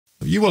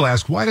You will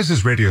ask, why does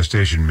this radio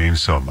station mean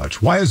so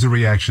much? Why is the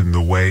reaction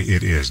the way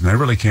it is? And I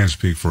really can't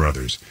speak for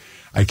others.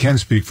 I can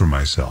speak for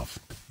myself.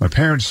 My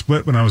parents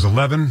split when I was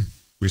 11.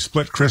 We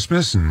split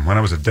Christmas, and when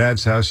I was at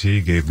Dad's house,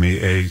 he gave me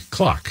a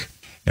clock.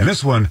 And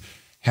this one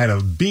had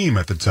a beam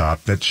at the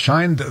top that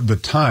shined the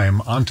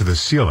time onto the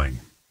ceiling.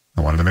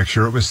 I wanted to make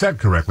sure it was set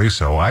correctly,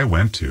 so I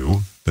went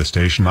to the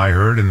station I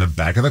heard in the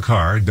back of the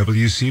car,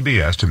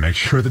 WCBS, to make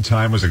sure the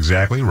time was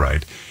exactly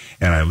right.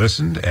 And I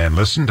listened,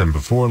 and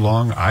before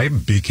long, I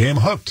became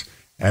hooked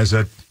as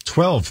a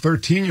 12,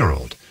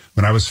 13-year-old.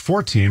 When I was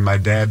 14, my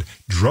dad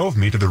drove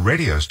me to the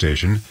radio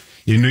station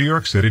in New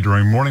York City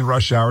during morning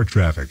rush hour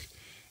traffic.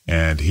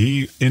 And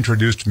he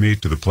introduced me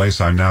to the place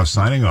I'm now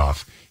signing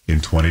off in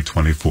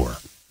 2024.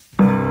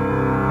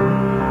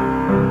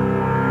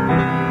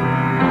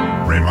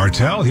 Ray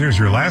Martell, here's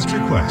your last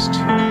request.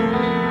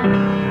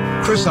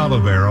 Chris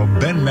Olivero,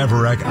 Ben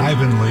Meverek,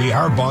 Ivan Lee,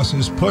 our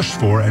bosses pushed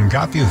for and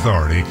got the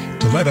authority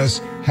to let us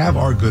have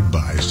our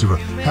goodbyes, to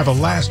have a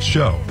last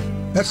show.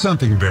 That's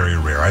something very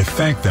rare. I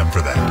thank them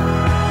for that.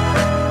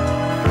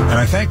 And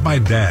I thank my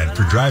dad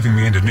for driving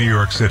me into New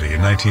York City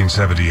in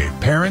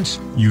 1978. Parents,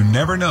 you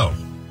never know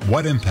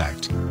what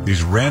impact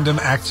these random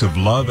acts of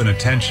love and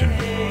attention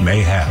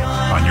may have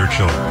on your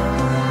children.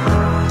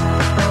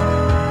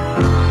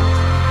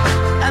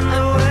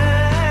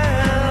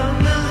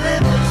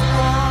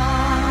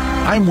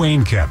 I'm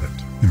Wayne Cabot,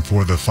 and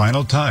for the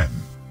final time,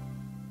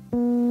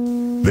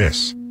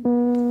 this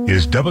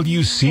is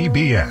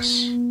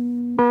WCBS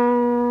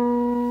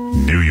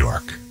New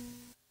York.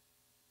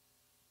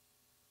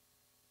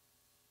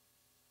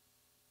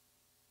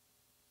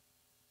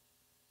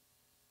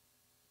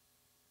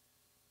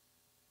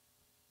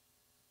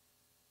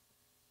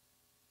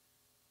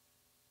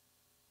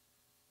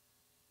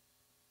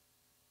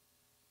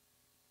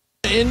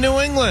 In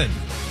New England.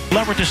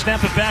 Lever to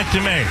snap it back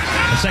to May.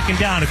 A second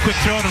down, a quick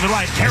throw to the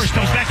right. Harris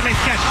comes back to make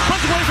the catch.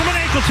 Runs away from an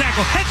ankle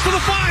tackle. Heads to the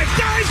 5.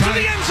 Dives to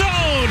the end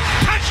zone.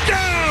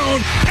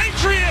 Touchdown,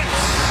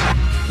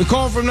 Patriots! The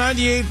call from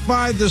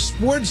 98.5, the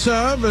Sports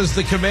Hub, as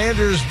the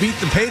Commanders beat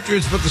the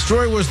Patriots. But the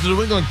story was the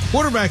New England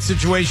quarterback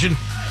situation.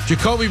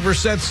 Jacoby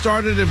Brissett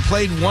started and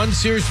played one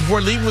series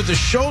before leaving with a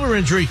shoulder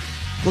injury.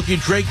 Rookie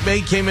Drake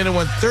May came in and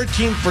went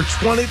 13 for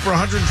 20 for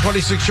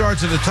 126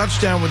 yards and a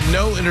touchdown with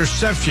no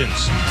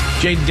interceptions.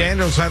 Jaden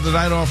Daniels had the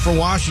night off for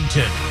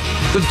Washington.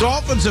 The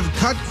Dolphins have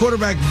cut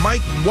quarterback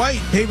Mike White,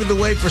 paving the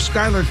way for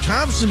Skylar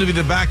Thompson to be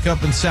the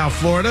backup in South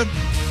Florida.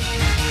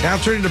 Now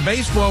turning to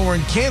baseball, we're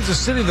in Kansas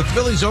City. The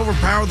Phillies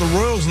overpowered the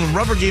Royals in the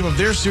rubber game of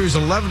their series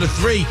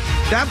 11-3.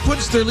 That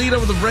puts their lead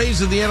over the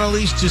Rays in the NL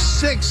East to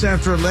 6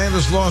 after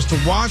Atlanta's loss to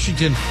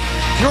Washington.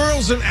 The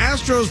Orioles and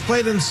Astros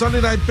played in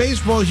Sunday Night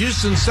Baseball.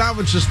 Houston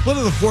salvaged the split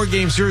of the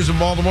 4-game series in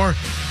Baltimore,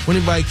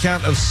 winning by a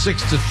count of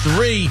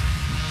 6-3.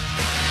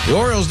 The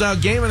Orioles now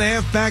game and a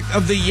half back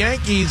of the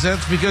Yankees.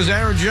 That's because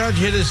Aaron Judge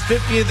hit his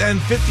 50th and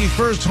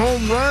 51st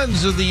home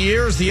runs of the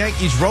year as the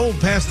Yankees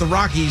rolled past the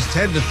Rockies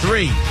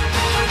 10-3.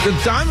 The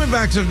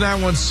Diamondbacks have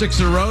now won 6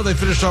 in a row. They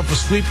finished off a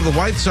sweep of the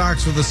White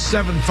Sox with a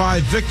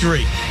 7-5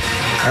 victory.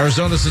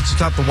 Arizona sits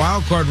atop the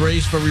wild card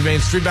race, but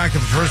remains 3 back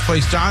of the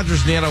first-place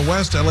Dodgers in the NL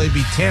West. LA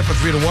beat Tampa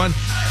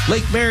 3-1.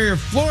 Lake Mary,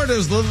 Florida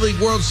is the Little League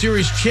World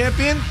Series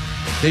champion.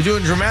 They do it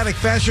in dramatic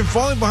fashion,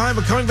 falling behind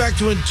but coming back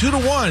to win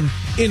 2-1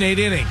 in 8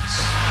 innings.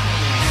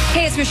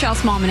 Hey, it's Michelle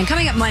Smallman, and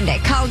coming up Monday,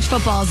 college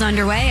football is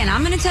underway, and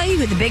I'm going to tell you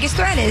who the biggest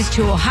threat is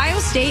to Ohio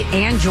State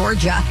and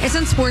Georgia. It's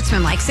on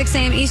Sportsman, like 6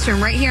 a.m. Eastern,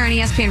 right here on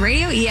ESPN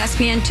Radio,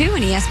 ESPN2,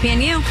 and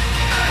ESPNU.